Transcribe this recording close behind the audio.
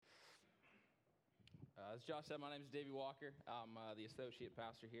As Josh said, my name is Davey Walker. I'm the associate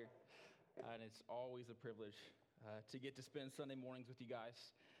pastor here, and it's always a privilege to get to spend Sunday mornings with you guys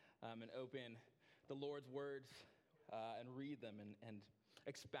and open the Lord's words and read them and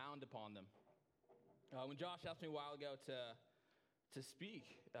expound upon them. When Josh asked me a while ago to speak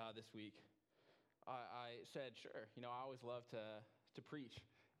this week, I said, sure. I always love to preach.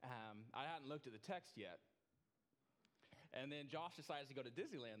 I hadn't looked at the text yet. And then Josh decides to go to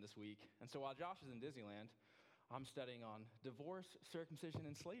Disneyland this week. And so while Josh is in Disneyland, I'm studying on divorce, circumcision,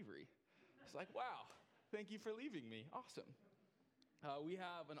 and slavery. It's like, wow, thank you for leaving me. Awesome. We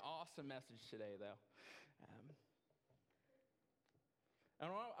have an awesome message today, though.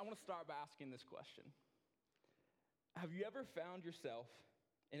 And I want to start by asking this question. Have you ever found yourself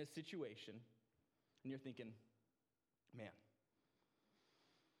in a situation and you're thinking, man,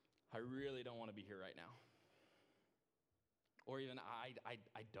 I really don't want to be here right now? Or even,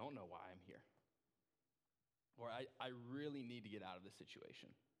 I don't know why I'm here. Or I really need to get out of this situation.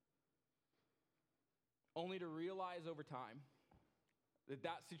 Only to realize over time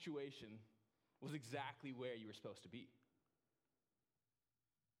that situation was exactly where you were supposed to be.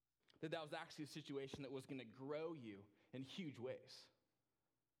 That was actually a situation that was going to grow you in huge ways.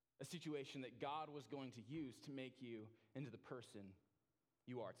 A situation that God was going to use to make you into the person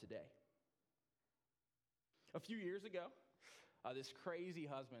you are today. A few years ago, this crazy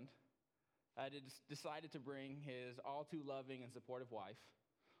husband decided to bring his all too loving and supportive wife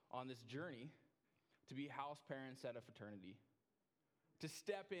on this journey to be house parents at a fraternity, to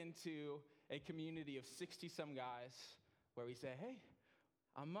step into a community of 60-some guys where we say, hey,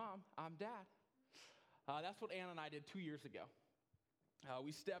 I'm mom, I'm dad. That's what Anna and I did 2 years ago.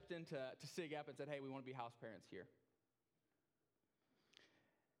 We stepped into SIG Up and said, hey, we want to be house parents here.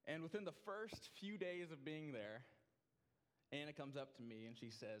 And within the first few days of being there, Anna comes up to me and she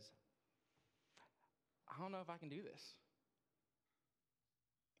says, I don't know if I can do this.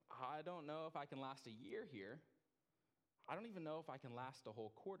 I don't know if I can last a year here. I don't even know if I can last a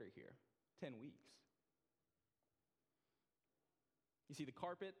whole quarter here, 10 weeks. You see, the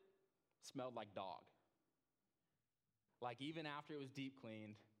carpet smelled like dog. Like even after it was deep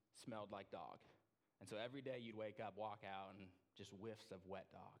cleaned, smelled like dog. And so every day you'd wake up, walk out, and just whiffs of wet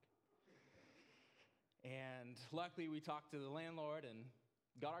dog. And luckily, we talked to the landlord and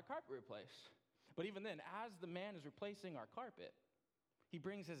got our carpet replaced. But even then, as the man is replacing our carpet, he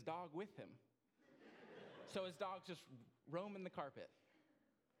brings his dog with him. So his dog's just roaming the carpet.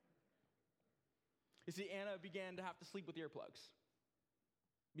 You see, Anna began to have to sleep with earplugs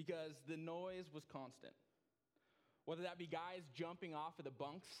because the noise was constant. Whether that be guys jumping off of the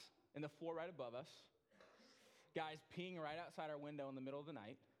bunks in the floor right above us, guys peeing right outside our window in the middle of the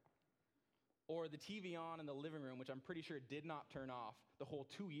night, or the TV on in the living room, which I'm pretty sure did not turn off the whole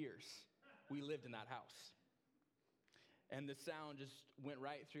 2 years we lived in that house. And the sound just went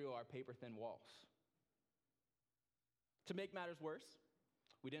right through our paper-thin walls. To make matters worse,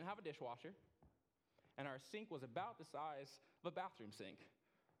 we didn't have a dishwasher, and our sink was about the size of a bathroom sink.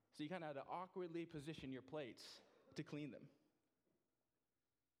 So you kind of had to awkwardly position your plates to clean them.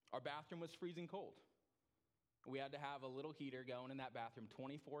 Our bathroom was freezing cold. We had to have a little heater going in that bathroom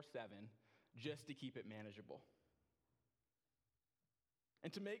 24/7 just to keep it manageable.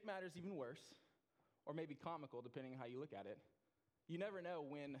 And to make matters even worse, or maybe comical, depending on how you look at it, you never know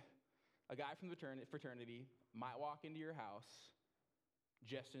when a guy from the fraternity might walk into your house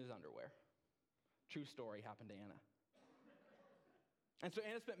just in his underwear. True story, happened to Anna. And so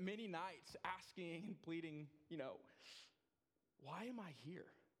Anna spent many nights asking and pleading, why am I here?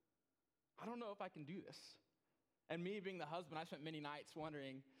 I don't know if I can do this. And me being the husband, I spent many nights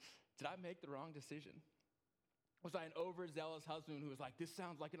wondering, did I make the wrong decision? Was I an overzealous husband who was like, this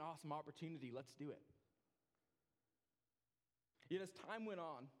sounds like an awesome opportunity, let's do it? Yet as time went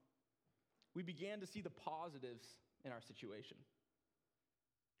on, we began to see the positives in our situation.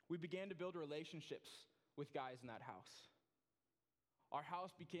 We began to build relationships with guys in that house. Our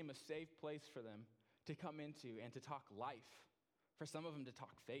house became a safe place for them to come into and to talk life, for some of them to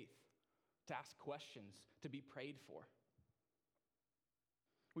talk faith, to ask questions, to be prayed for.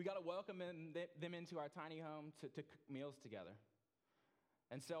 We got to welcome them into our tiny home to cook meals together.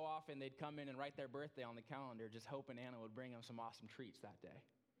 And so often they'd come in and write their birthday on the calendar, just hoping Anna would bring them some awesome treats that day.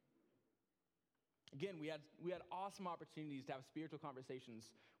 Again, we had awesome opportunities to have spiritual conversations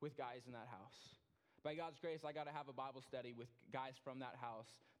with guys in that house. By God's grace, I got to have a Bible study with guys from that house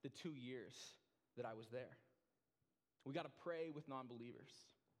the 2 years that I was there. We got to pray with non-believers.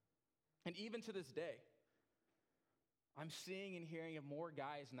 And even to this day, I'm seeing and hearing of more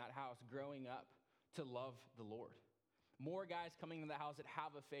guys in that house growing up to love the Lord. More guys coming into the house that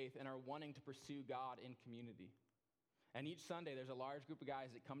have a faith and are wanting to pursue God in community. And each Sunday, there's a large group of guys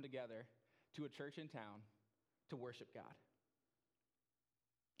that come together to a church in town to worship God.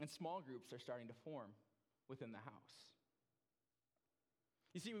 And small groups are starting to form within the house.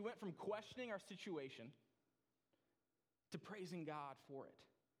 You see, we went from questioning our situation to praising God for it.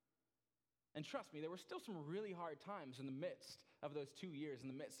 And trust me, there were still some really hard times in the midst of those 2 years, in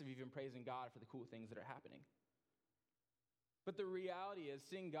the midst of even praising God for the cool things that are happening. But the reality is,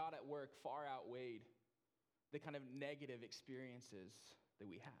 seeing God at work far outweighed the kind of negative experiences that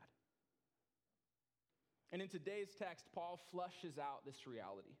we had. And in today's text, Paul flushes out this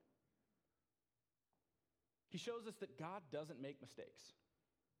reality. He shows us that God doesn't make mistakes.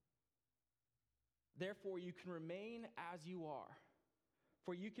 Therefore, you can remain as you are,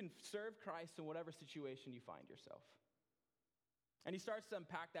 for you can serve Christ in whatever situation you find yourself. And he starts to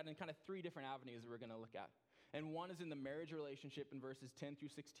unpack that in kind of 3 different avenues that we're going to look at. And one is in the marriage relationship in verses 10 through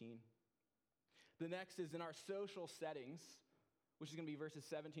 16. The next is in our social settings, which is going to be verses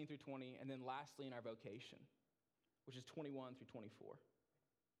 17 through 20. And then lastly, in our vocation, which is 21 through 24.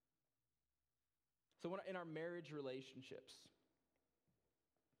 So in our marriage relationships,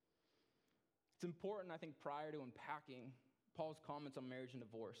 it's important, I think, prior to unpacking Paul's comments on marriage and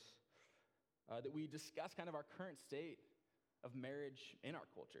divorce, that we discuss kind of our current state of marriage in our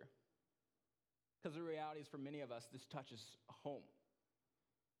culture. Because the reality is, for many of us, this touches home.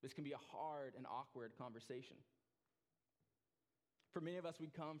 This can be a hard and awkward conversation. For many of us, we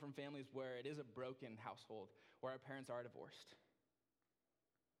come from families where it is a broken household, where our parents are divorced.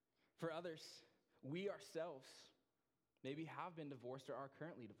 For others, we ourselves maybe have been divorced or are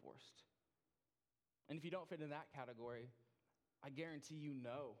currently divorced. And if you don't fit in that category, I guarantee you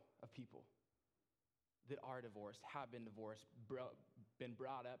know of people that are divorced, have been divorced, been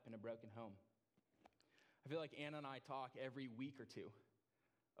brought up in a broken home. I feel like Anna and I talk every week or two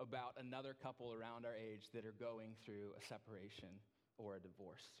about another couple around our age that are going through a separation or a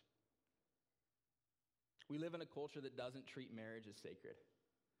divorce. We live in a culture that doesn't treat marriage as sacred,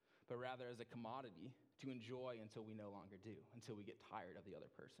 but rather as a commodity to enjoy until we no longer do, until we get tired of the other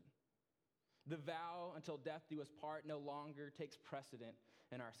person. The vow until death do us part no longer takes precedent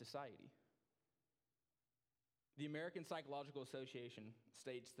in our society. The American Psychological Association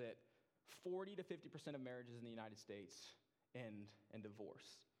states that 40 to 50% of marriages in the United States end in divorce.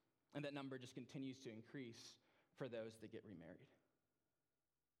 And that number just continues to increase for those that get remarried.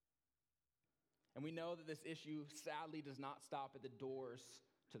 And we know that this issue sadly does not stop at the doors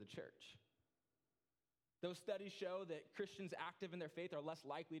to the church. Those studies show that Christians active in their faith are less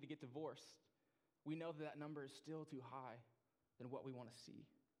likely to get divorced. We know that number is still too high than what we want to see.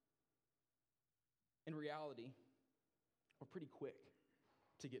 In reality, we're pretty quick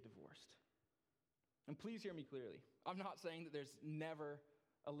to get divorced. And please hear me clearly. I'm not saying that there's never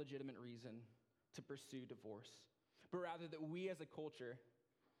a legitimate reason to pursue divorce, but rather that we as a culture,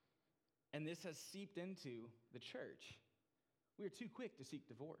 and this has seeped into the church, we are too quick to seek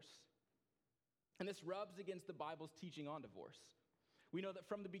divorce. And this rubs against the Bible's teaching on divorce. We know that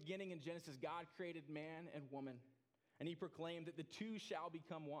from the beginning in Genesis, God created man and woman, and he proclaimed that the two shall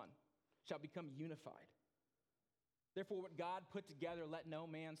become one, shall become unified. Therefore, what God put together, let no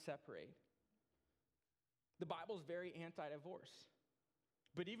man separate. The Bible is very anti-divorce.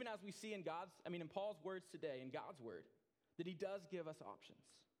 But even as we see in Paul's words today, in God's word, that he does give us options.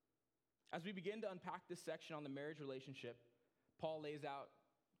 As we begin to unpack this section on the marriage relationship, Paul lays out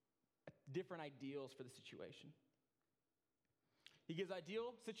different ideals for the situation. He gives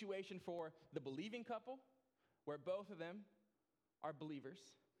ideal situation for the believing couple, where both of them are believers,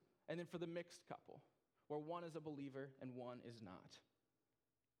 and then for the mixed couple, where one is a believer and one is not.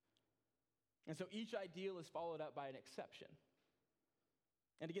 And so each ideal is followed up by an exception.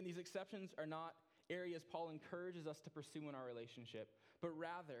 And again, these exceptions are not areas Paul encourages us to pursue in our relationship, but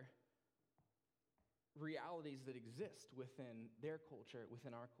rather realities that exist within their culture,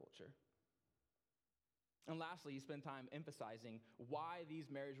 within our culture. And lastly, you spend time emphasizing why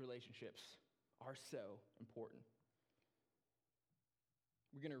these marriage relationships are so important.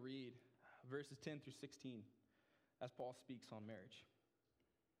 We're going to read verses 10 through 16 as Paul speaks on marriage.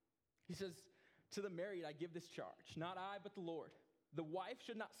 He says, "To the married I give this charge, not I, but the Lord. The wife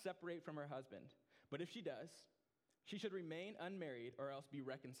should not separate from her husband, but if she does, she should remain unmarried or else be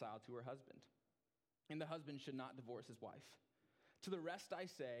reconciled to her husband. And the husband should not divorce his wife. To the rest I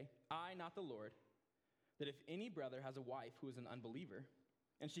say, I, not the Lord, that if any brother has a wife who is an unbeliever,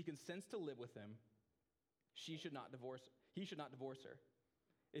 and she consents to live with him, he should not divorce her.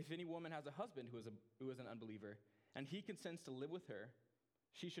 If any woman has a husband who is an unbeliever, and he consents to live with her,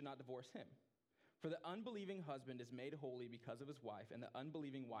 she should not divorce him. For the unbelieving husband is made holy because of his wife, and the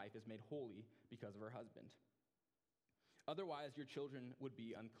unbelieving wife is made holy because of her husband. Otherwise, your children would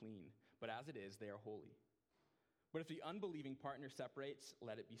be unclean, but as it is, they are holy. But if the unbelieving partner separates,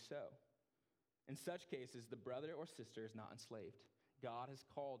 let it be so. In such cases, the brother or sister is not enslaved. God has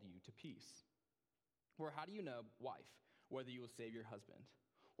called you to peace. Or how do you know, wife, whether you will save your husband?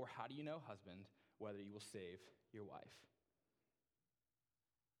 Or how do you know, husband, whether you will save your wife?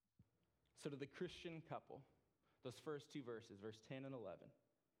 So to the Christian couple, those first two verses, verse 10 and 11,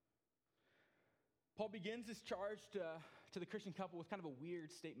 Paul begins his charge to the Christian couple with kind of a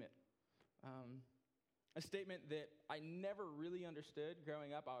weird statement. A statement that I never really understood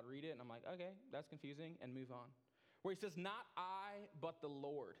growing up. I would read it and I'm like, okay, that's confusing, and move on. Where he says, not I, but the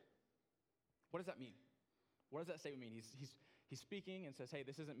Lord. What does that mean? What does that statement mean? He's speaking and says, hey,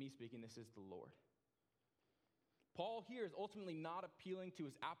 this isn't me speaking, this is the Lord. Paul here is ultimately not appealing to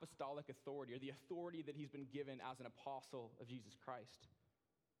his apostolic authority or the authority that he's been given as an apostle of Jesus Christ.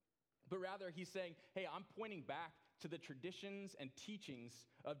 But rather, he's saying, hey, I'm pointing back to the traditions and teachings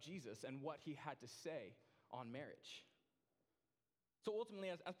of Jesus and what he had to say on marriage. So ultimately,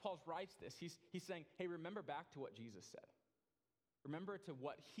 as Paul writes this, he's saying, hey, remember back to what Jesus said. Remember to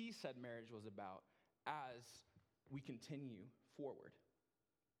what he said marriage was about as we continue forward.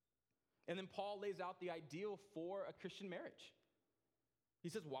 And then Paul lays out the ideal for a Christian marriage. He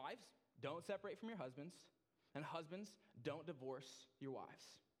says, wives, don't separate from your husbands, and husbands, don't divorce your wives.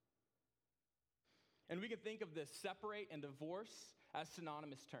 And we can think of this separate and divorce as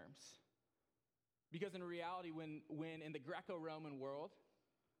synonymous terms. Because in reality, when in the Greco-Roman world,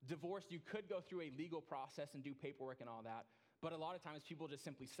 divorce, you could go through a legal process and do paperwork and all that, but a lot of times people just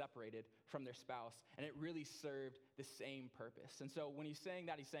simply separated from their spouse, and it really served the same purpose. And so when he's saying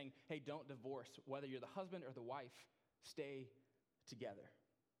that, he's saying, hey, don't divorce. Whether you're the husband or the wife, stay together.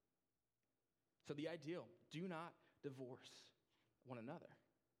 So the ideal, do not divorce one another.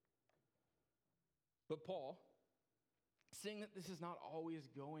 But Paul, seeing that this is not always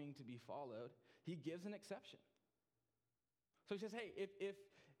going to be followed, he gives an exception. So he says, hey,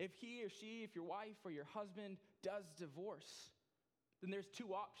 if he or she, if your wife or your husband does divorce, then there's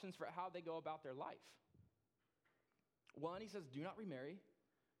two options for how they go about their life. One, he says, do not remarry.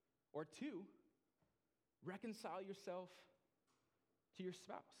 Or two, reconcile yourself to your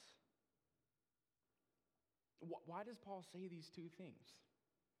spouse. Why does Paul say these two things?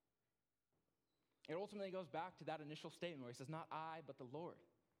 It ultimately goes back to that initial statement where he says, not I, but the Lord.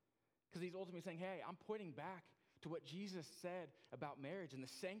 Because he's ultimately saying, hey, I'm pointing back to what Jesus said about marriage and the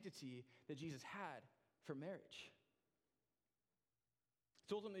sanctity that Jesus had for marriage.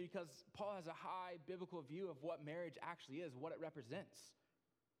 It's ultimately because Paul has a high biblical view of what marriage actually is, what it represents.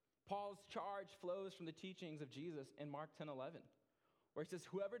 Paul's charge flows from the teachings of Jesus in Mark 10:11, where he says,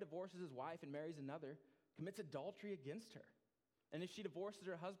 whoever divorces his wife and marries another commits adultery against her. And if she divorces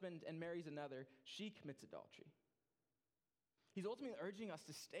her husband and marries another, she commits adultery. He's ultimately urging us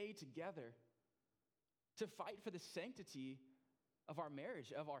to stay together, to fight for the sanctity of our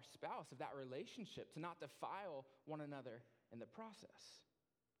marriage, of our spouse, of that relationship, to not defile one another in the process.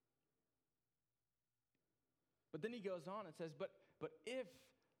 But then he goes on and says, but if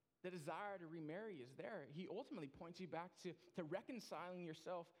the desire to remarry is there, he ultimately points you back to reconciling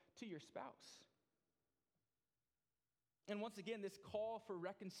yourself to your spouse. And once again, this call for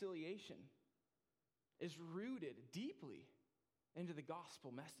reconciliation is rooted deeply into the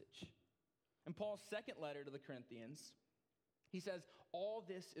gospel message. In Paul's second letter to the Corinthians, he says, all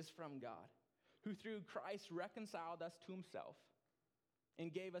this is from God, who through Christ reconciled us to himself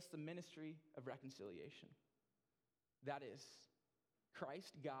and gave us the ministry of reconciliation. That is,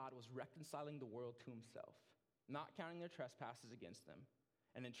 Christ, God, was reconciling the world to himself, not counting their trespasses against them,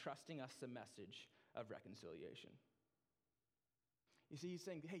 and entrusting us the message of reconciliation. You see, he's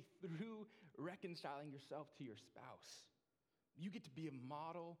saying, hey, through reconciling yourself to your spouse, you get to be a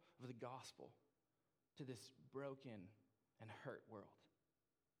model of the gospel to this broken and hurt world.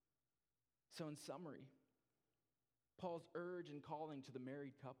 So in summary, Paul's urge and calling to the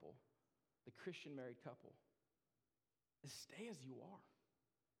married couple, the Christian married couple, is stay as you are.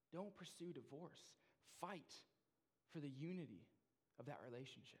 Don't pursue divorce. Fight for the unity of that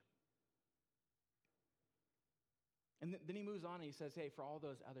relationship. And then he moves on and he says, hey, for all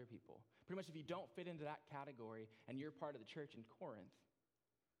those other people, pretty much if you don't fit into that category and you're part of the church in Corinth,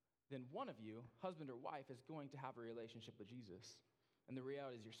 then one of you, husband or wife, is going to have a relationship with Jesus. And the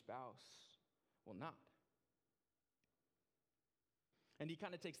reality is your spouse will not. And he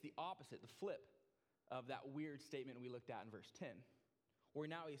kind of takes the opposite, the flip of that weird statement we looked at in verse 10, where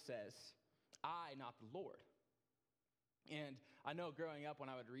now he says, I, not the Lord. And I know growing up when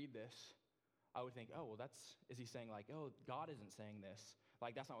I would read this, I would think, oh, well, is he saying like, oh, God isn't saying this?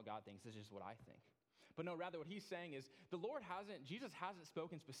 Like, that's not what God thinks. This is just what I think. But no, rather what he's saying is Jesus hasn't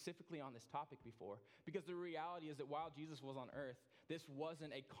spoken specifically on this topic before, because the reality is that while Jesus was on earth, this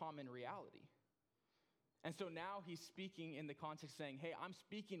wasn't a common reality. And so now he's speaking in the context saying, hey, I'm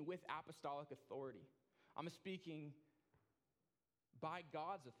speaking with apostolic authority. I'm speaking by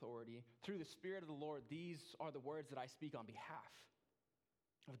God's authority through the Spirit of the Lord. These are the words that I speak on behalf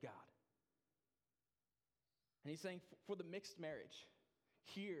of God. And he's saying for the mixed marriage,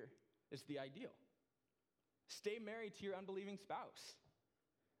 here is the ideal. Stay married to your unbelieving spouse.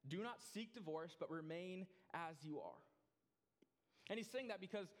 Do not seek divorce, but remain as you are. And he's saying that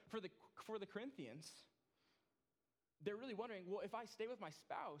because for the Corinthians, they're really wondering, well, if I stay with my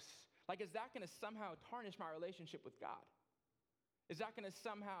spouse, like, is that going to somehow tarnish my relationship with God? Is that going to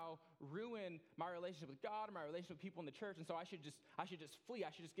somehow ruin my relationship with God or my relationship with people in the church? And so I should just flee.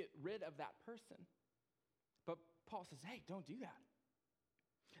 I should just get rid of that person. But Paul says, hey, don't do that.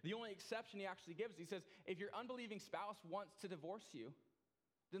 The only exception he actually gives, he says, if your unbelieving spouse wants to divorce you,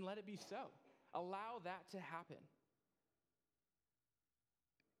 then let it be so. Allow that to happen.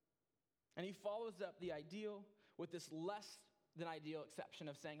 And he follows up the ideal with this less than ideal exception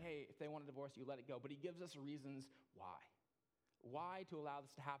of saying, hey, if they want to divorce you, let it go. But he gives us reasons why. Why to allow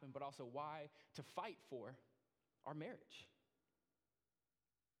this to happen, but also why to fight for our marriage.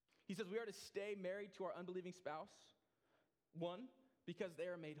 He says we are to stay married to our unbelieving spouse. One, because they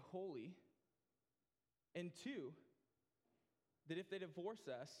are made holy. And two, that if they divorce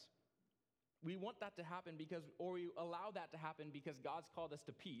us, we want that to happen we allow that to happen because God's called us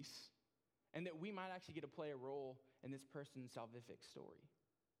to peace, and that we might actually get to play a role in this person's salvific story.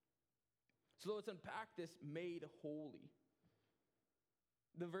 So let's unpack this made holy.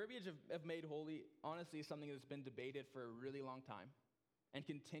 The verbiage of made holy, honestly, is something that's been debated for a really long time and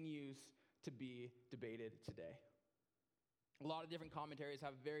continues to be debated today. A lot of different commentaries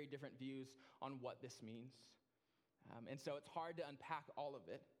have very different views on what this means. And so it's hard to unpack all of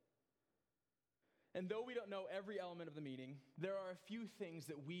it. And though we don't know every element of the meaning, there are a few things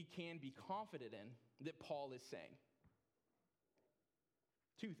that we can be confident in that Paul is saying.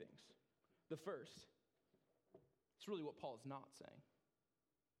 Two things. The first, it's really what Paul is not saying.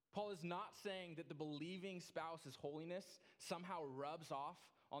 Paul is not saying that the believing spouse's holiness somehow rubs off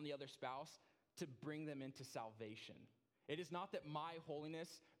on the other spouse to bring them into salvation. It is not that my holiness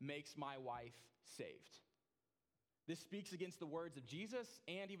makes my wife saved. This speaks against the words of Jesus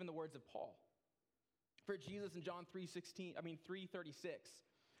and even the words of Paul. For Jesus in John 3:36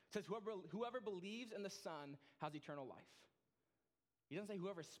 says, whoever believes in the Son has eternal life. He doesn't say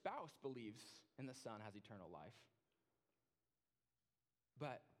whoever spouse believes in the Son has eternal life,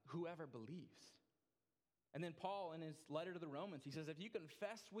 but whoever believes. And then Paul, in his letter to the Romans, he says, if you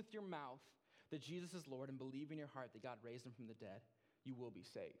confess with your mouth that Jesus is Lord and believe in your heart that God raised him from the dead, you will be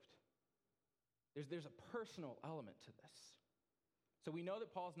saved. There's a personal element to this. So we know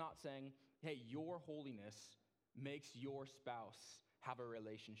that Paul's not saying, hey, your holiness makes your spouse have a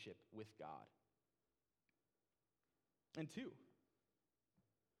relationship with God. And two,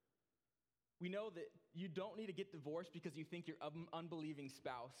 we know that you don't need to get divorced because you think your unbelieving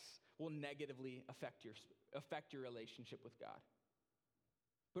spouse will negatively affect your relationship with God.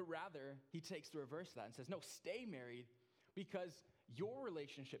 But rather, he takes the reverse of that and says, no, stay married because your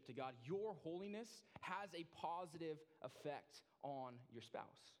relationship to God, your holiness, has a positive effect on your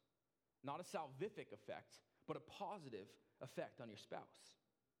spouse. Not a salvific effect, but a positive effect on your spouse.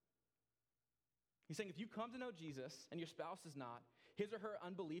 He's saying if you come to know Jesus and your spouse does not, his or her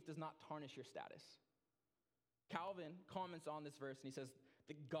unbelief does not tarnish your status. Calvin comments on this verse and he says,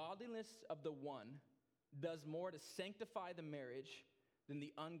 the godliness of the one does more to sanctify the marriage than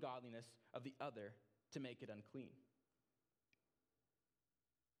the ungodliness of the other to make it unclean.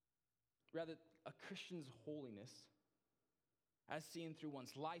 Rather, a Christian's holiness, as seen through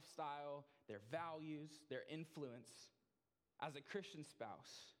one's lifestyle, their values, their influence, as a Christian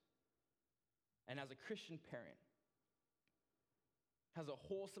spouse and as a Christian parent, has a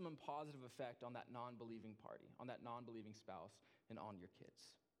wholesome and positive effect on that non-believing party, on that non-believing spouse, and on your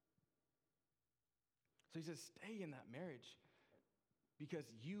kids. So he says, stay in that marriage because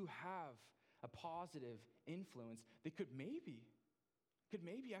you have a positive influence that could maybe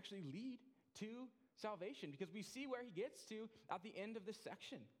actually lead to salvation, because we see where he gets to at the end of this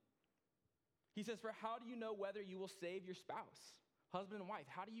section. He says, for how do you know whether you will save your spouse? Husband and wife,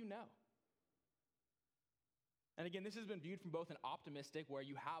 how do you know? And again, this has been viewed from both an optimistic, where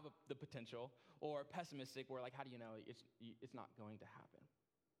you have the potential, or pessimistic, where like, how do you know it's not going to happen?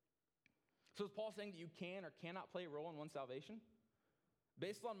 So is Paul saying that you can or cannot play a role in one's salvation?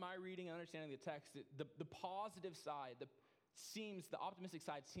 Based on my reading and understanding of the text, the positive side, the optimistic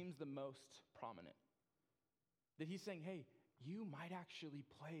side seems the most prominent. That he's saying, hey, you might actually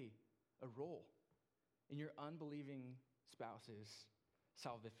play a role in your unbelieving spouse's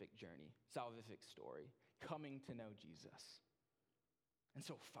salvific journey, salvific story, coming to know Jesus. And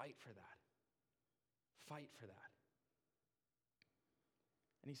so fight for that. Fight for that.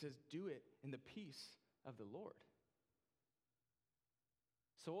 And he says, do it in the peace of the Lord.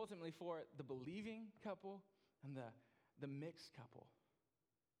 So ultimately for the believing couple and the mixed couple,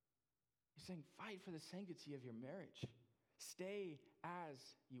 he's saying, fight for the sanctity of your marriage. Stay as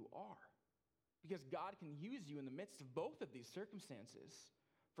you are. Because God can use you in the midst of both of these circumstances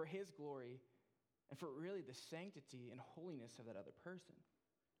for his glory and for really the sanctity and holiness of that other person.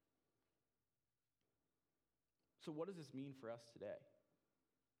 So what does this mean for us today?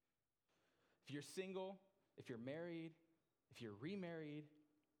 If you're single, if you're married, if you're remarried,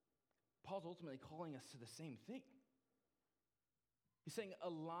 Paul's ultimately calling us to the same thing. He's saying,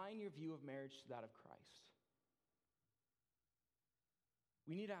 align your view of marriage to that of Christ.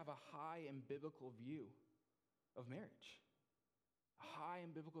 We need to have a high and biblical view of marriage. A high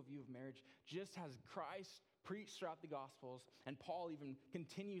and biblical view of marriage, just as Christ preached throughout the Gospels, and Paul even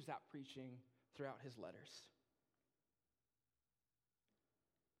continues that preaching throughout his letters.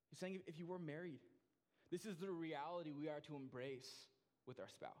 He's saying if you were married, this is the reality we are to embrace with our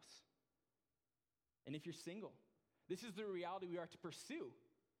spouse. And if you're single, this is the reality we are to pursue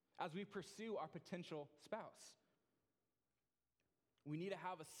as we pursue our potential spouse. We need to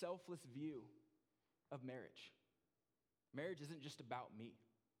have a selfless view of marriage. Marriage isn't just about me.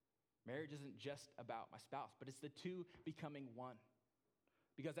 Marriage isn't just about my spouse, but it's the two becoming one.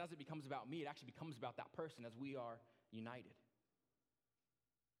 Because as it becomes about me, it actually becomes about that person as we are united.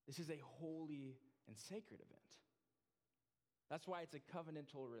 This is a holy and sacred event. That's why it's a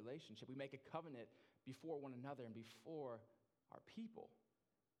covenantal relationship. We make a covenant before one another and before our people.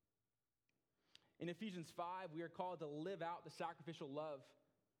 In Ephesians 5, we are called to live out the sacrificial love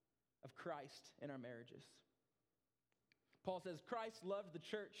of Christ in our marriages. Paul says, Christ loved the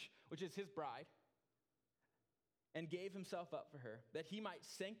church, which is his bride, and gave himself up for her, that he might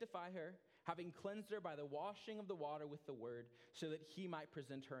sanctify her, having cleansed her by the washing of the water with the word, so that he might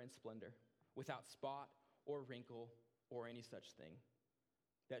present her in splendor, without spot or wrinkle or any such thing,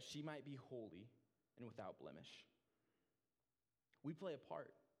 that she might be holy and without blemish. We play a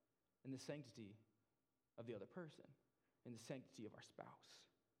part in the sanctity of the other person, in the sanctity of our spouse.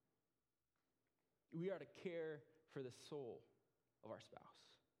 We are to care for the soul of our spouse.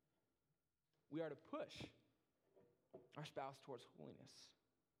 We are to push our spouse towards holiness.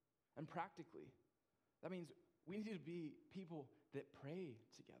 And practically, that means we need to be people that pray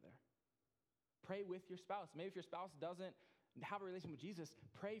together. Pray with your spouse. Maybe if your spouse doesn't have a relationship with Jesus,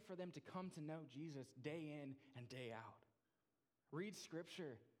 pray for them to come to know Jesus day in and day out. Read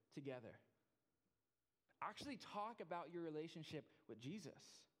scripture together. Actually talk about your relationship with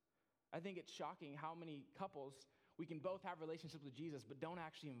Jesus. I think it's shocking how many couples, we can both have relationships with Jesus, but don't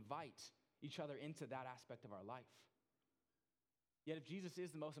actually invite each other into that aspect of our life. Yet if Jesus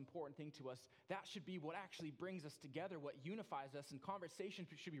is the most important thing to us, that should be what actually brings us together, what unifies us, and conversations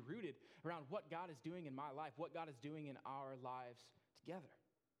should be rooted around what God is doing in my life, what God is doing in our lives together.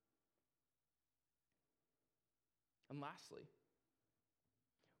 And lastly,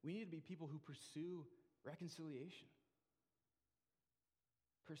 we need to be people who pursue reconciliation.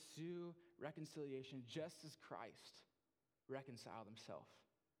 Pursue reconciliation just as Christ reconciled himself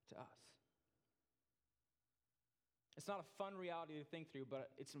to us. It's not a fun reality to think through, but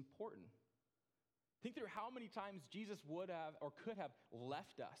it's important. Think through how many times Jesus would have or could have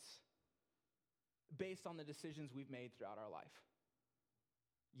left us based on the decisions we've made throughout our life.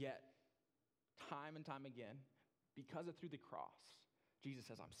 Yet, time and time again, because of through the cross, Jesus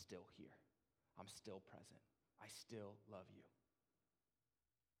says, I'm still here. I'm still present. I still love you.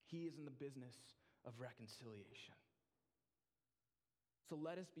 He is in the business of reconciliation. So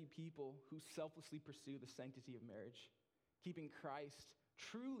let us be people who selflessly pursue the sanctity of marriage, keeping Christ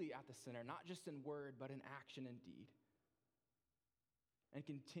truly at the center, not just in word, but in action and deed, and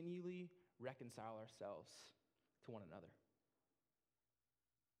continually reconcile ourselves to one another.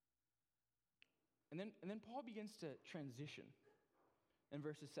 And then Paul begins to transition in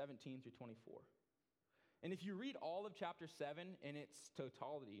verses 17 through 24. And if you read all of chapter 7 in its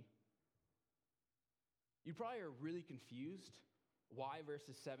totality, you probably are really confused why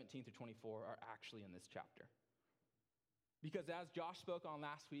verses 17 through 24 are actually in this chapter. Because as Josh spoke on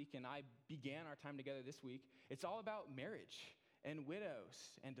last week and I began our time together this week, it's all about marriage and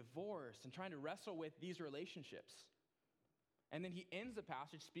widows and divorce and trying to wrestle with these relationships. And then he ends the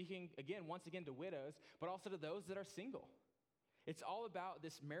passage speaking, again, once again to widows, but also to those that are single. It's all about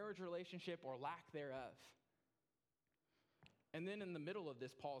this marriage relationship or lack thereof. And then in the middle of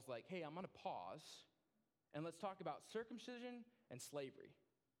this, Paul's like, hey, I'm going to pause, and let's talk about circumcision and slavery.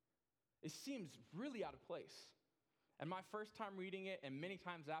 It seems really out of place. And my first time reading it, and many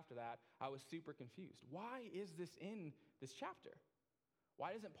times after that, I was super confused. Why is this in this chapter?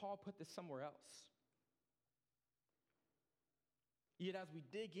 Why doesn't Paul put this somewhere else? Yet as we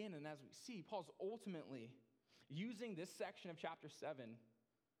dig in and as we see, Paul's ultimately using this section of chapter 7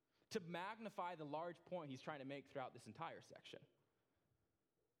 to magnify the large point he's trying to make throughout this entire section.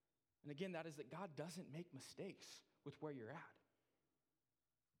 And again, that is that God doesn't make mistakes with where you're at.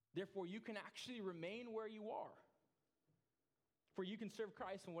 Therefore, you can actually remain where you are. For you can serve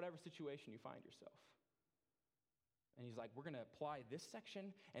Christ in whatever situation you find yourself. And he's like, we're going to apply this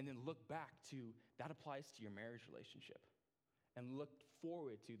section and then look back to that applies to your marriage relationship. And look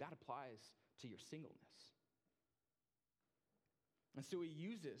forward to that applies to your singleness. And so he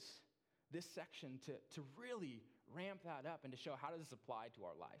uses this section to really ramp that up and to show how does this apply to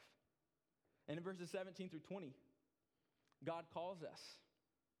our life. And in verses 17 through 20, God calls us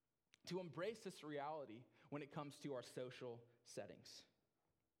to embrace this reality when it comes to our social settings.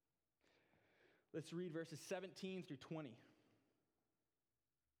 Let's read verses 17 through 20. And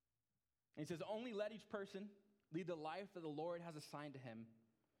he says, only let each person lead the life that the Lord has assigned to him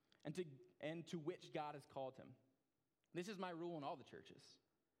and to which God has called him. This is my rule in all the churches.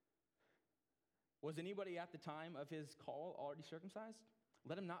 Was anybody at the time of his call already circumcised?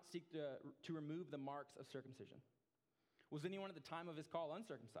 Let him not seek to remove the marks of circumcision. Was anyone at the time of his call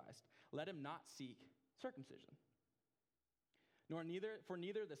uncircumcised? Let him not seek circumcision. For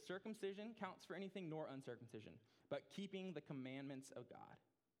neither the circumcision counts for anything nor uncircumcision, but keeping the commandments of God.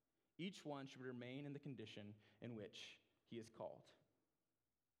 Each one should remain in the condition in which he is called.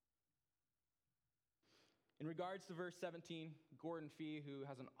 In regards to verse 17, Gordon Fee, who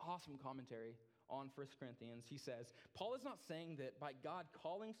has an awesome commentary on 1 Corinthians, he says, Paul is saying that by God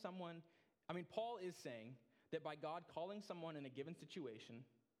calling someone in a given situation,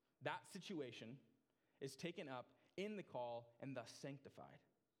 that situation is taken up in the call and thus sanctified.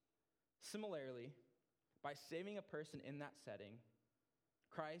 Similarly, by saving a person in that setting,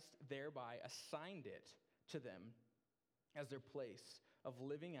 Christ thereby assigned it to them as their place of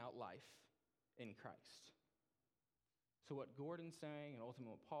living out life in Christ. So what Gordon's saying and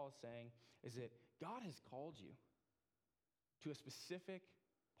ultimately what Paul is saying is that God has called you to a specific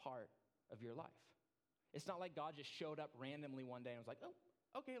part of your life. It's not like God just showed up randomly one day and was like, oh,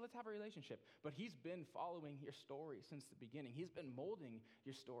 okay, let's have a relationship. But he's been following your story since the beginning. He's been molding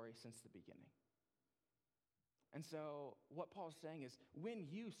your story since the beginning. And so what Paul's saying is when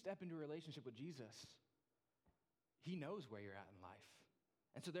you step into a relationship with Jesus, he knows where you're at in life.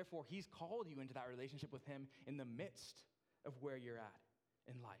 And so therefore, he's called you into that relationship with him in the midst of where you're at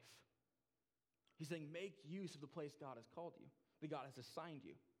in life. He's saying make use of the place God has called you, that God has assigned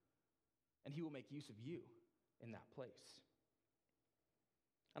you. And he will make use of you in that place.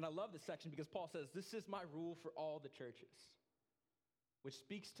 And I love this section because Paul says, this is my rule for all the churches, which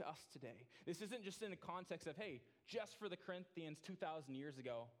speaks to us today. This isn't just in the context of, hey, just for the Corinthians 2,000 years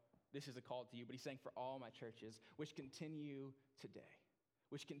ago, this is a call to you. But he's saying for all my churches, which continue today,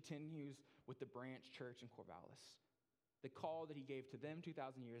 which continues with the branch church in Corvallis. The call that he gave to them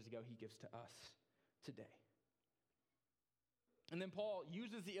 2,000 years ago, he gives to us today. And then Paul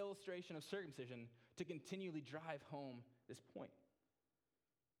uses the illustration of circumcision to continually drive home this point.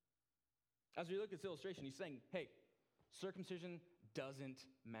 As we look at this illustration, he's saying, hey, circumcision doesn't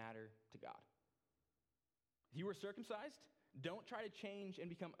matter to God. If you were circumcised, don't try to change and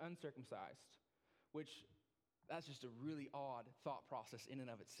become uncircumcised, which that's just a really odd thought process in and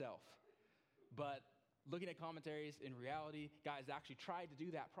of itself. But looking at commentaries, in reality, guys actually tried to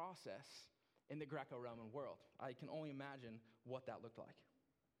do that process in the Greco-Roman world. I can only imagine what that looked like.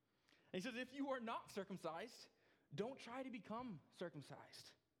 And he says, if you are not circumcised, don't try to become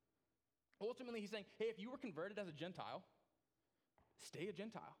circumcised. Ultimately, he's saying, hey, if you were converted as a Gentile, stay a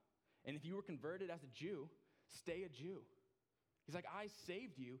Gentile. And if you were converted as a Jew, stay a Jew. He's like, I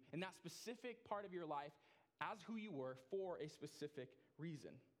saved you in that specific part of your life as who you were for a specific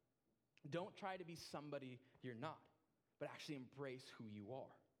reason. Don't try to be somebody you're not, but actually embrace who you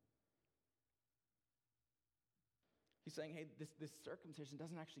are. He's saying, hey, this circumcision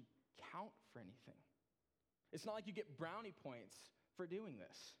doesn't actually count for anything. It's not like you get brownie points for doing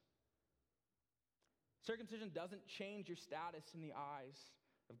this. Circumcision doesn't change your status in the eyes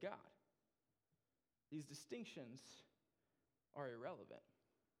of God. These distinctions are irrelevant.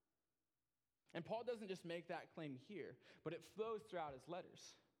 And Paul doesn't just make that claim here, but it flows throughout his letters.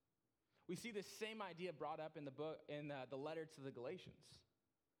 We see this same idea brought up in the letter to the Galatians,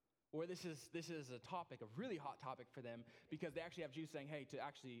 where this is a topic, a really hot topic for them, because they actually have Jews saying, hey, to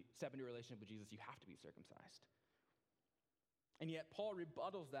actually step into a relationship with Jesus, you have to be circumcised. And yet Paul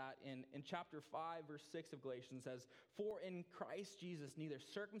rebuttals that in chapter 5, verse 6 of Galatians, says, for in Christ Jesus neither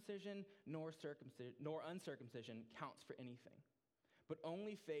circumcision nor uncircumcision counts for anything, but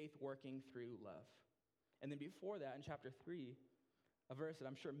only faith working through love. And then before that, in chapter 3, a verse that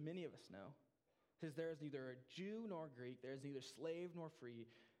I'm sure many of us know, says, there is neither a Jew nor Greek, there is neither slave nor free,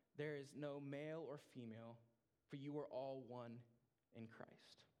 there is no male or female, for you are all one in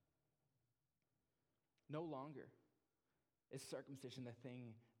Christ. No longer is circumcision the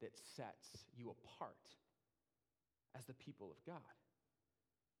thing that sets you apart as the people of God,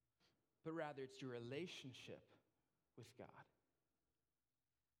 but rather it's your relationship with God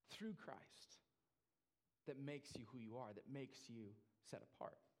through Christ that makes you who you are, that makes you set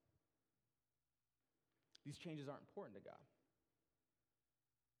apart. These changes aren't important to God.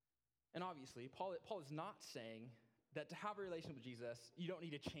 And obviously, Paul is not saying that to have a relationship with Jesus, you don't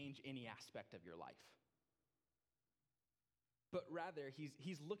need to change any aspect of your life. But rather,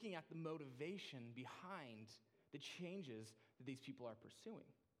 he's looking at the motivation behind the changes that these people are pursuing.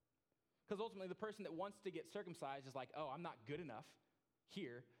 Because ultimately, the person that wants to get circumcised is like, oh, I'm not good enough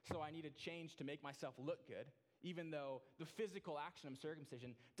here, so I need to change to make myself look good, even though the physical action of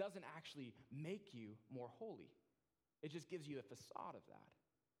circumcision doesn't actually make you more holy. It just gives you the facade of that.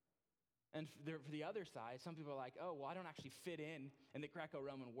 And for the other side, some people are like, oh, well, I don't actually fit in the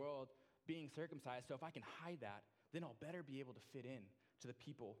Greco-Roman world being circumcised, so if I can hide that, then I'll better be able to fit in to the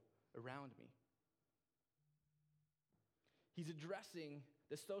people around me. He's addressing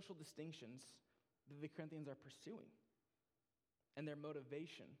the social distinctions that the Corinthians are pursuing and their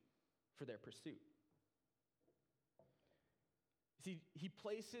motivation for their pursuit. See, he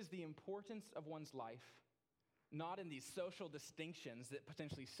places the importance of one's life not in these social distinctions that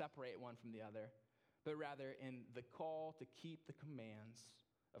potentially separate one from the other, but rather in the call to keep the commands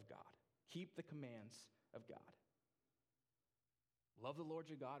of God. Keep the commands of God. Love the Lord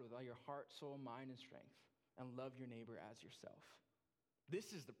your God with all your heart, soul, mind, and strength, and love your neighbor as yourself.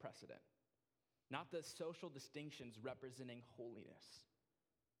 This is the precedent, not the social distinctions representing holiness.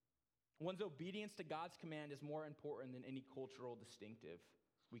 One's obedience to God's command is more important than any cultural distinctive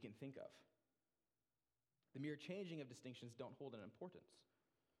we can think of. The mere changing of distinctions don't hold an importance.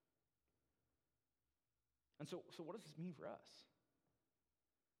 And so what does this mean for us?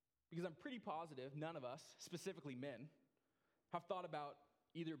 Because I'm pretty positive none of us, specifically men, have thought about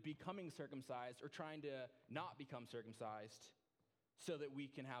either becoming circumcised or trying to not become circumcised so that we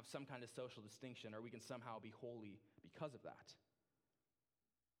can have some kind of social distinction or we can somehow be holy because of that.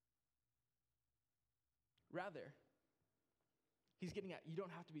 Rather, he's getting at you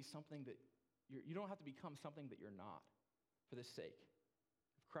don't have to be something that you don't have to become something that you're not for the sake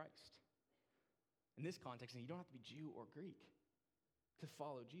of Christ. In this context, you don't have to be Jew or Greek to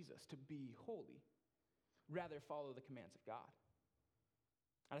follow Jesus, to be holy. Rather, follow the commands of God.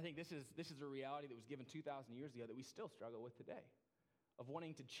 And I think this is a reality that was given 2,000 years ago that we still struggle with today, of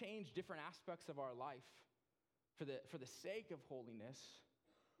wanting to change different aspects of our life for the sake of holiness,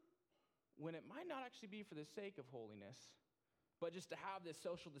 when it might not actually be for the sake of holiness, but just to have this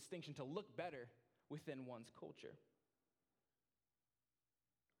social distinction to look better within one's culture.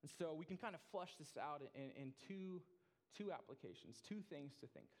 And so we can kind of flush this out in two applications, two things to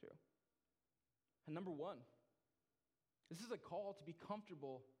think through. And number one, this is a call to be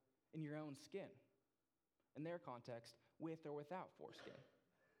comfortable in your own skin, in their context, with or without foreskin.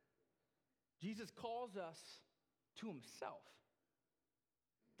 Jesus calls us to himself.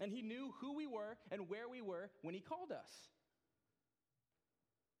 And he knew who we were and where we were when he called us.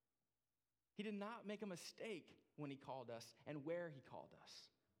 He did not make a mistake when he called us and where he called us.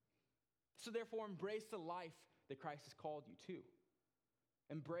 So therefore, embrace the life that Christ has called you to.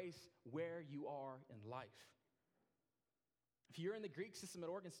 Embrace where you are in life. If you're in the Greek system at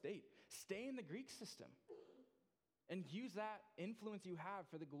Oregon State, stay in the Greek system and use that influence you have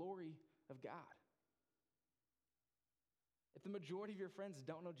for the glory of God. If the majority of your friends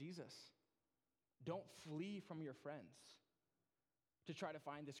don't know Jesus, don't flee from your friends to try to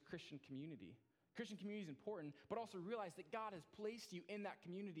find this Christian community. Christian community is important, but also realize that God has placed you in that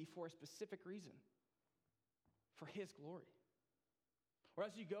community for a specific reason, for his glory. Or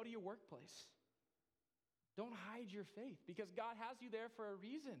as you go to your workplace, don't hide your faith because God has you there for a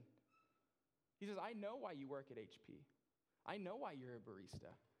reason. He says, I know why you work at HP. I know why you're a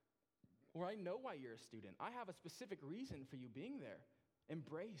barista. Or I know why you're a student. I have a specific reason for you being there.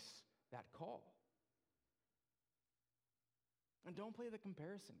 Embrace that call. And don't play the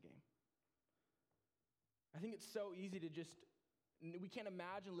comparison game. I think it's so easy to we can't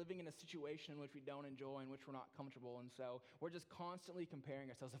imagine living in a situation in which we don't enjoy, in which we're not comfortable, and so we're just constantly comparing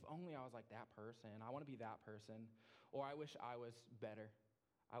ourselves. If only I was like that person, I want to be that person, or I wish I was better.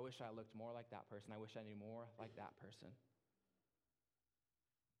 I wish I looked more like that person. I wish I knew more like that person.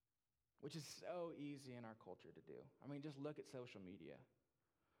 Which is so easy in our culture to do. I mean, just look at social media.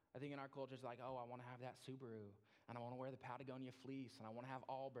 I think in our culture, it's like, oh, I want to have that Subaru, and I want to wear the Patagonia fleece, and I want to have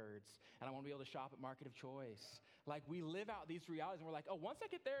Allbirds, and I want to be able to shop at Market of Choice. Like, we live out these realities, and we're like, oh, once I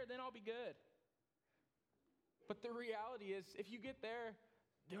get there, then I'll be good. But the reality is, if you get there,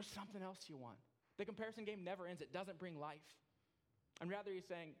 there's something else you want. The comparison game never ends. It doesn't bring life. And rather, he's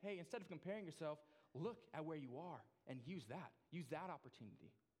saying, hey, instead of comparing yourself, look at where you are and use that. Use that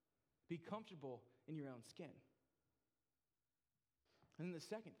opportunity. Be comfortable in your own skin. And then the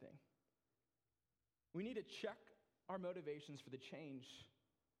second thing, we need to check our motivations for the change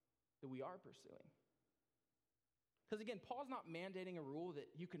that we are pursuing. Because again, Paul's not mandating a rule that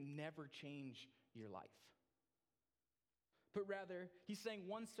you can never change your life. But rather, he's saying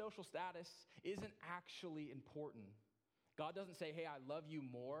one's social status isn't actually important. God doesn't say, hey, I love you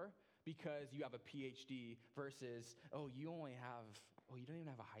more because you have a PhD versus, you don't even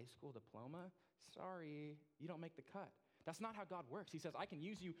have a high school diploma? Sorry, you don't make the cut. That's not how God works. He says, I can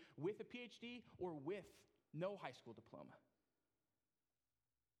use you with a PhD or with no high school diploma.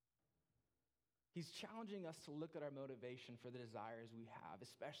 He's challenging us to look at our motivation for the desires we have,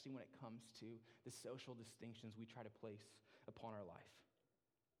 especially when it comes to the social distinctions we try to place upon our life.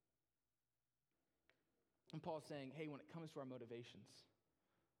 And Paul's saying, hey, when it comes to our motivations,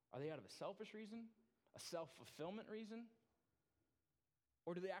 are they out of a selfish reason, a self-fulfillment reason,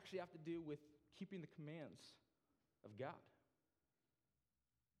 or do they actually have to do with keeping the commands of God?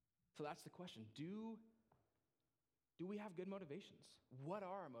 So that's the question. Do we have good motivations? What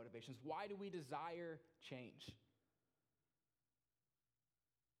are our motivations? Why do we desire change?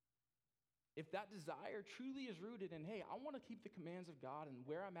 If that desire truly is rooted in, hey, I want to keep the commands of God, and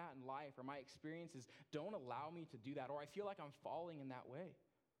where I'm at in life or my experiences don't allow me to do that, or I feel like I'm falling in that way,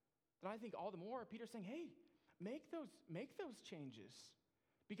 then I think all the more Peter's saying, hey, make those changes.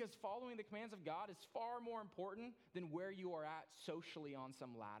 Because following the commands of God is far more important than where you are at socially on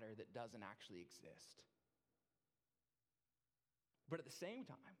some ladder that doesn't actually exist. But at the same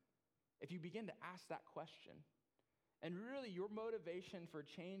time, if you begin to ask that question, and really your motivation for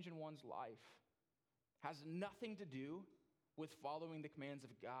change in one's life has nothing to do with following the commands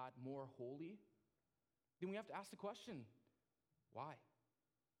of God more wholly, then we have to ask the question, why?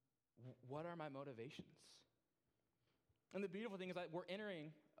 What are my motivations? And the beautiful thing is that we're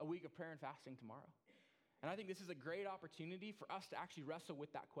entering a week of prayer and fasting tomorrow. And I think this is a great opportunity for us to actually wrestle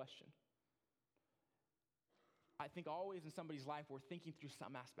with that question. I think always in somebody's life, we're thinking through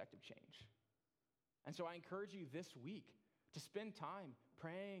some aspect of change. And so I encourage you this week to spend time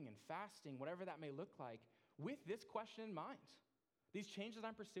praying and fasting, whatever that may look like, with this question in mind. These changes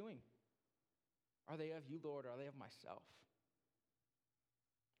I'm pursuing, are they of you, Lord, or are they of myself?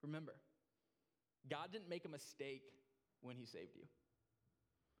 Remember, God didn't make a mistake when he saved you.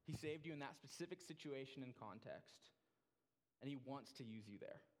 He saved you in that specific situation and context, and he wants to use you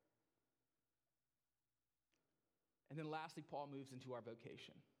there. And then lastly, Paul moves into our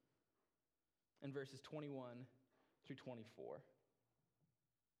vocation in verses 21 through 24.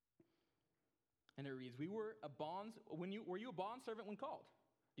 And it reads, were you a bondservant when called?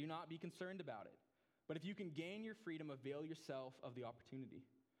 Do not be concerned about it. But if you can gain your freedom, avail yourself of the opportunity.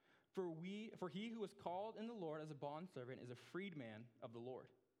 For he who is called in the Lord as a bondservant is a freedman of the Lord.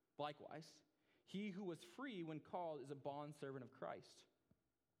 Likewise, he who was free when called is a bondservant of Christ.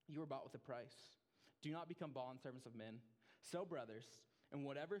 You were bought with a price. Do not become bondservants of men. So, brothers, in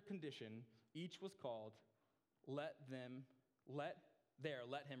whatever condition each was called, let him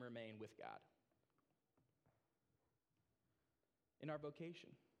remain with God. In our vocation,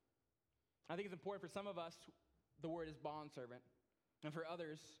 I think it's important for some of us, the word is bondservant, and for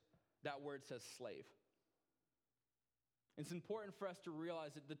others, that word says slave. It's important for us to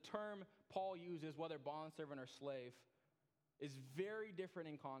realize that the term Paul uses, whether bondservant or slave, is very different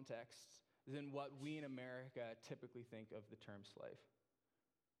in context than what we in America typically think of the term slave.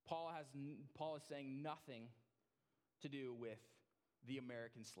 Paul is saying nothing to do with the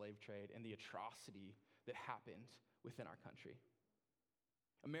American slave trade and the atrocity that happened within our country.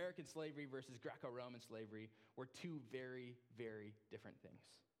 American slavery versus Greco-Roman slavery were two very, very different things.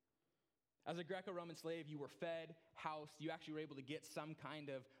 As a Greco-Roman slave, you were fed, housed, you actually were able to get some kind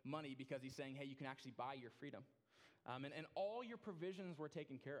of money because he's saying, hey, you can actually buy your freedom. And all your provisions were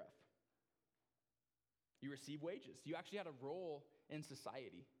taken care of. You received wages. You actually had a role in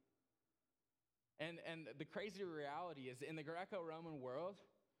society. And the crazy reality is in the Greco-Roman world,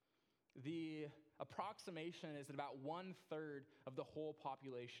 the approximation is that about 1/3 of the whole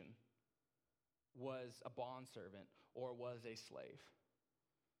population was a bondservant or was a slave.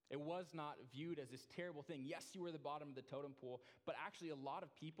 It was not viewed as this terrible thing. Yes, you were the bottom of the totem pole, but actually a lot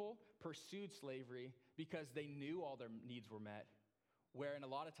of people pursued slavery because they knew all their needs were met. Wherein a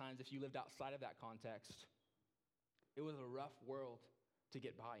lot of times, if you lived outside of that context, it was a rough world to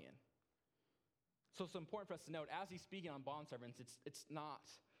get by in. So it's important for us to note, as he's speaking on bondservants, it's not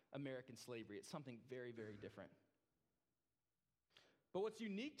American slavery. It's something very, very different. But what's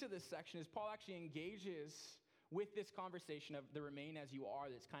unique to this section is Paul actually engages with this conversation of the remain as you are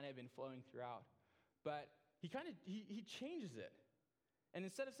that's kind of been flowing throughout. But he changes it. And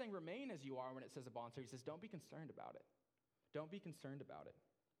instead of saying remain as you are when it says a bondservant, he says don't be concerned about it. Don't be concerned about it.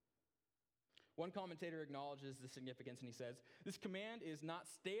 One commentator acknowledges the significance and he says, this command is not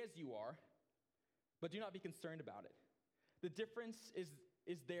stay as you are, but do not be concerned about it. The difference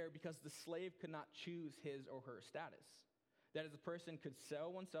is there because the slave could not choose his or her status. That is, a person could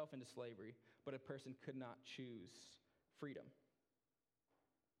sell oneself into slavery, but a person could not choose freedom.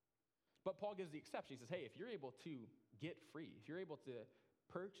 But Paul gives the exception. He says, hey, if you're able to get free, if you're able to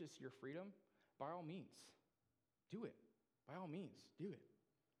purchase your freedom, by all means, do it. By all means, do it.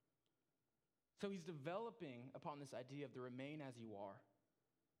 So he's developing upon this idea of the remain as you are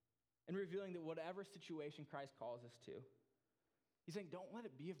and revealing that whatever situation Christ calls us to, he's saying, don't let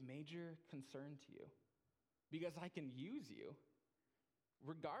it be of major concern to you because I can use you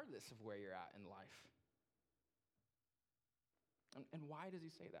regardless of where you're at in life. And why does he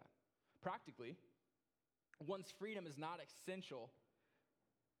say that? Practically, one's freedom is not essential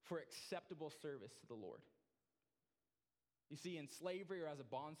for acceptable service to the Lord. You see, in slavery or as a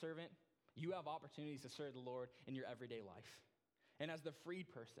bondservant, you have opportunities to serve the Lord in your everyday life. And as the freed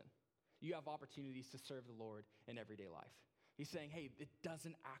person, you have opportunities to serve the Lord in everyday life. He's saying, hey, it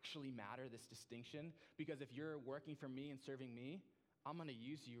doesn't actually matter, this distinction, because if you're working for me and serving me, I'm going to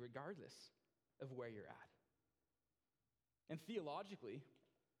use you regardless of where you're at. And theologically,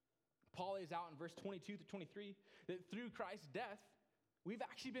 Paul lays out in verse 22 to 23 that through Christ's death, we've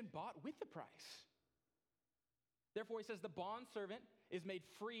actually been bought with the price. Therefore, he says the bondservant is made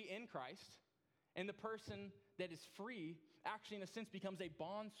free in Christ, and the person that is free actually, in a sense, becomes a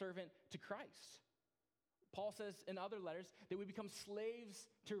bondservant to Christ. Paul says in other letters that we become slaves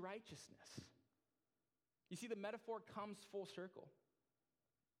to righteousness. You see, the metaphor comes full circle.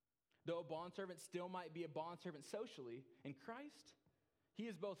 Though a bondservant still might be a bondservant socially, in Christ, he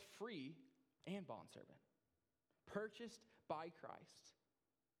is both free and bondservant, purchased by Christ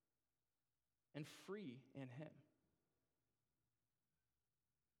and free in him.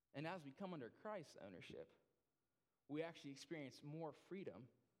 And as we come under Christ's ownership, we actually experience more freedom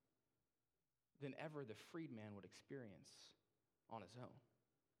than ever the freed man would experience on his own.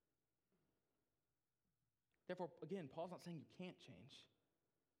 Therefore, again, Paul's not saying you can't change,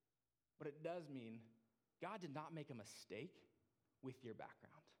 but it does mean God did not make a mistake with your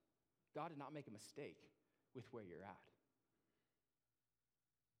background. God did not make a mistake with where you're at.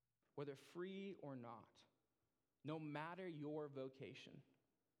 Whether free or not, no matter your vocation,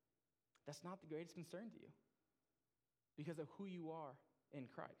 that's not the greatest concern to you because of who you are in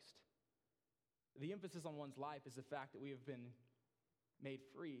Christ. The emphasis on one's life is the fact that we have been made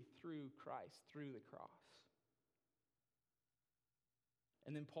free through Christ, through the cross.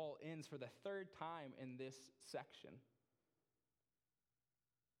 And then Paul ends for the third time in this section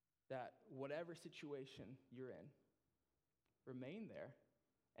that whatever situation you're in, remain there.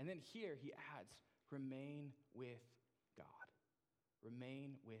 And then here he adds, remain with God.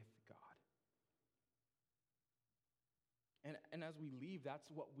 Remain with God. And as we leave, that's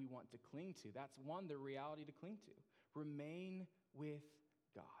what we want to cling to. That's the reality to cling to. Remain with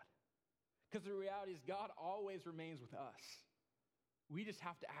God. Because the reality is God always remains with us. We just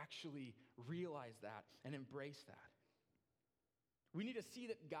have to actually realize that and embrace that. We need to see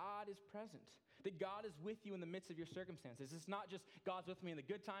that God is present, that God is with you in the midst of your circumstances. It's not just God's with me in the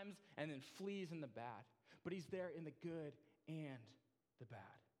good times and then flees in the bad, but he's there in the good and the bad.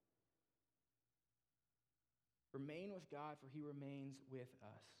 Remain with God, for he remains with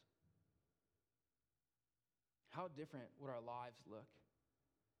us. How different would our lives look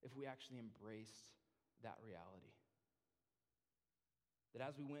if we actually embraced that reality? That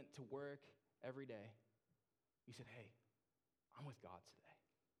as we went to work every day, we said, hey, I'm with God today.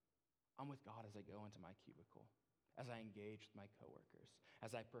 I'm with God as I go into my cubicle, as I engage with my coworkers,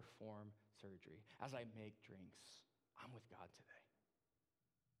 as I perform surgery, as I make drinks. I'm with God today.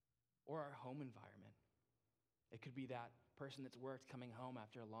 Or our home environment. It could be that person that's worked coming home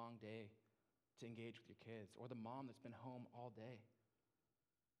after a long day to engage with your kids, or the mom that's been home all day.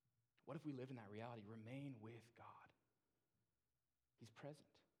 What if we lived in that reality? Remain with God. He's present.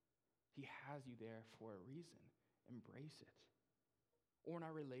 He has you there for a reason. Embrace it. Or in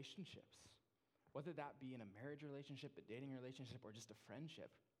our relationships, whether that be in a marriage relationship, a dating relationship, or just a friendship,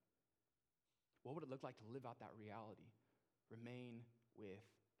 what would it look like to live out that reality? Remain with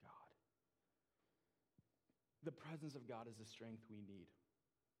God. The presence of God is the strength we need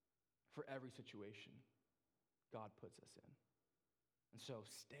for every situation God puts us in. And so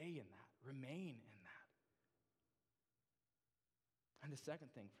stay in that, remain in that. And the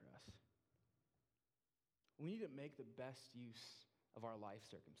second thing for us, we need to make the best use of our life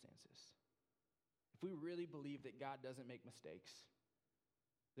circumstances. If we really believe that God doesn't make mistakes,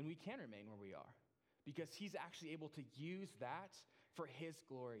 then we can remain where we are, because he's actually able to use that for his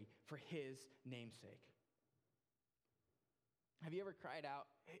glory, for his namesake. Have you ever cried out,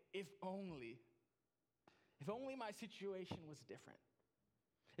 if only my situation was different.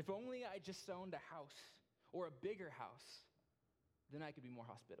 If only I just owned a house or a bigger house, then I could be more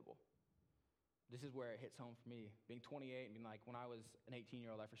hospitable. This is where it hits home for me. Being 28 and being like, when I was an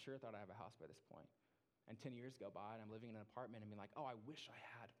 18-year-old, I for sure thought I'd have a house by this point. And 10 years go by and I'm living in an apartment and being like, oh, I wish I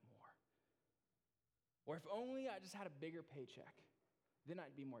had more. Or if only I just had a bigger paycheck, then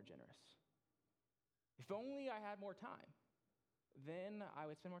I'd be more generous. If only I had more time, then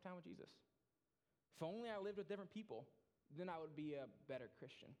I would spend more time with Jesus. If only I lived with different people, then I would be a better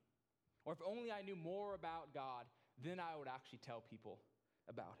Christian. Or if only I knew more about God, then I would actually tell people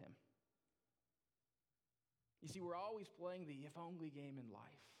about him. You see, we're always playing the if only game in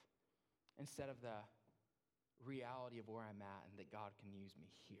life instead of the reality of where I'm at and that God can use me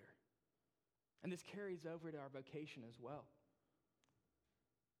here. And this carries over to our vocation as well.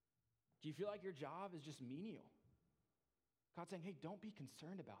 Do you feel like your job is just menial? God's saying, hey, don't be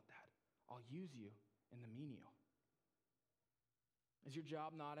concerned about that. I'll use you in the menial. Is your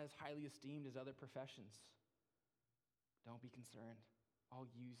job not as highly esteemed as other professions? Don't be concerned. I'll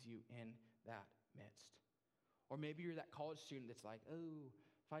use you in that midst. Or maybe you're that college student that's like, oh,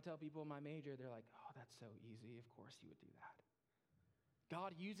 if I tell people my major, they're like, oh, that's so easy. Of course you would do that.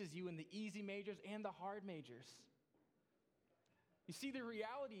 God uses you in the easy majors and the hard majors. You see, the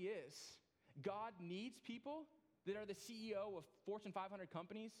reality is God needs people that are the CEO of Fortune 500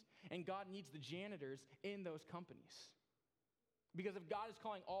 companies, and God needs the janitors in those companies. Because if God is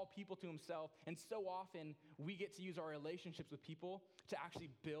calling all people to himself, and so often we get to use our relationships with people to actually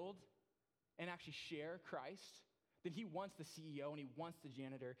build and actually share Christ, then he wants the CEO and he wants the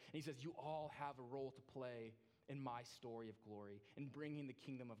janitor, and he says, you all have a role to play in my story of glory, in bringing the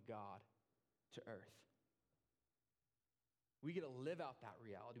kingdom of God to earth. We get to live out that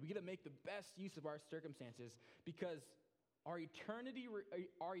reality. We get to make the best use of our circumstances, because our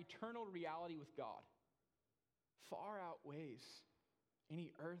eternal reality with God far outweighs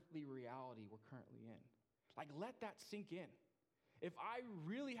any earthly reality we're currently in. Like, let that sink in. If I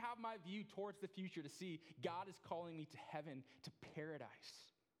really have my view towards the future to see God is calling me to heaven, to paradise,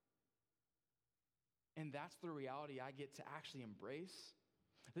 and that's the reality I get to actually embrace,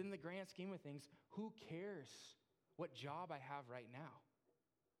 then in the grand scheme of things, who cares what job I have right now?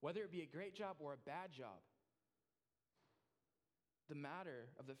 Whether it be a great job or a bad job. The matter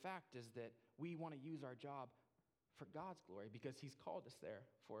of the fact is that we want to use our job for God's glory, because he's called us there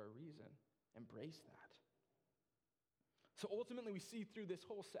for a reason. Embrace that. So ultimately, we see through this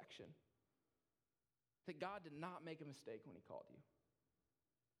whole section that God did not make a mistake when he called you.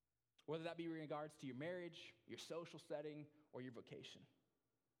 Whether that be in regards to your marriage, your social setting, or your vocation.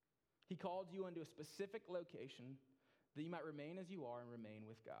 He called you into a specific location that you might remain as you are and remain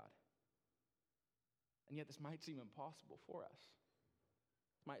with God. And yet this might seem impossible for us.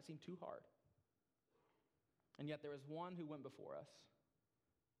 It might seem too hard. And yet there was one who went before us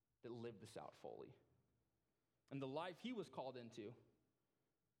that lived this out fully. And the life he was called into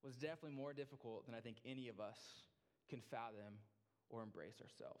was definitely more difficult than I think any of us can fathom or embrace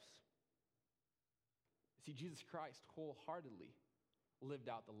ourselves. See, Jesus Christ wholeheartedly lived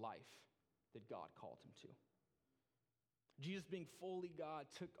out the life that God called him to. Jesus, being fully God,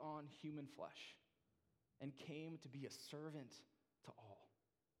 took on human flesh and came to be a servant to all.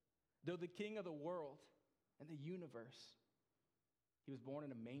 Though the King of the world and the universe, he was born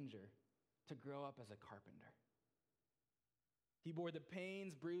in a manger to grow up as a carpenter. He bore the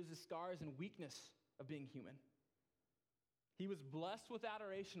pains, bruises, scars, and weakness of being human. He was blessed with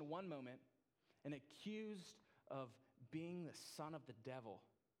adoration one moment and accused of being the son of the devil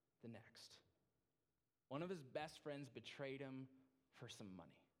the next. One of his best friends betrayed him for some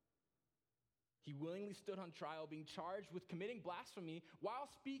money. He willingly stood on trial, being charged with committing blasphemy while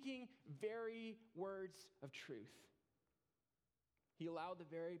speaking very words of truth. He allowed the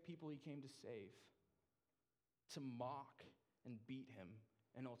very people he came to save to mock and beat him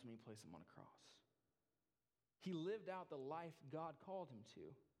and ultimately place him on a cross. He lived out the life God called him to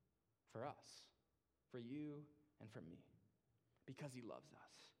for us, for you, and for me, because he loves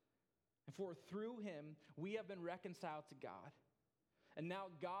us. And for through him, we have been reconciled to God. And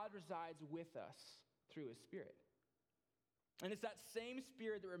now God resides with us through his Spirit. And it's that same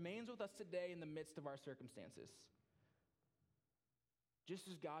Spirit that remains with us today in the midst of our circumstances. Just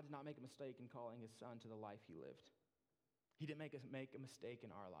as God did not make a mistake in calling his Son to the life he lived, he didn't make a mistake in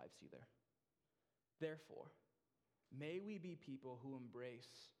our lives either. Therefore, may we be people who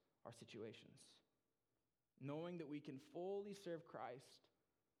embrace our situations, knowing that we can fully serve Christ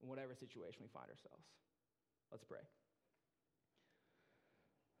in whatever situation we find ourselves. Let's pray.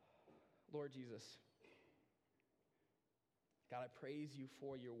 Lord Jesus, God, I praise you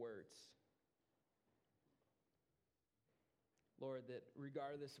for your words. Lord, that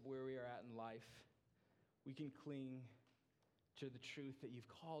regardless of where we are at in life, we can cling to the truth that you've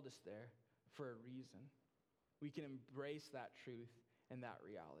called us there for a reason. We can embrace that truth and that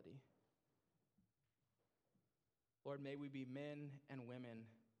reality. Lord, may we be men and women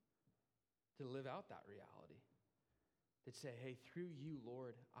to live out that reality. That say, hey, through you,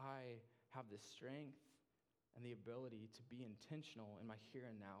 Lord, I have the strength and the ability to be intentional in my here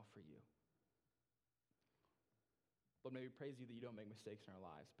and now for you. Lord, may we praise you that you don't make mistakes in our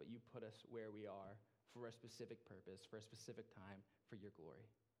lives, but you put us where we are for a specific purpose, for a specific time, for your glory.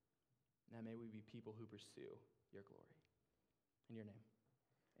 Now may we be people who pursue your glory. In your name,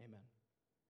 amen.